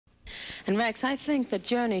And Rex, I think that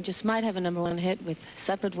Journey just might have a #1 hit with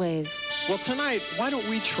Separate Ways. Well, tonight, why don't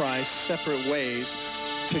we try Separate Ways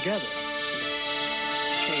together?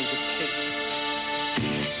 Change of pace.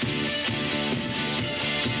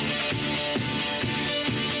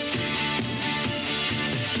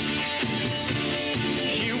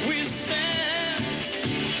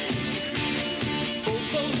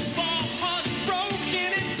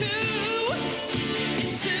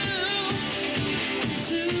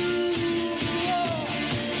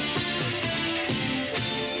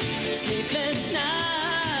 Sleepless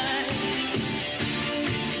night,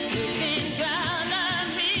 losing ground,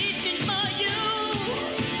 I'm reaching for you,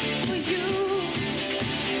 for you,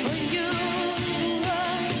 for you.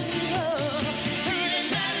 Feeling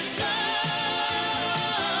that it's love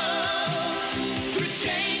could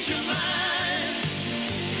change your mind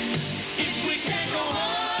if we can go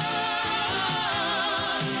on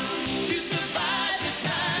to survive the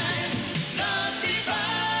time. Love divine.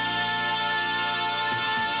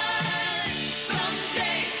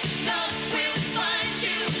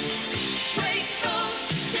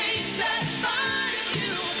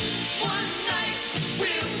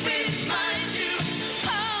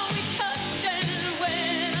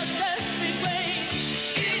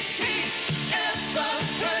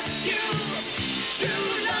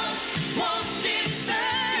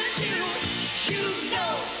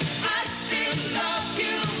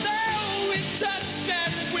 Touched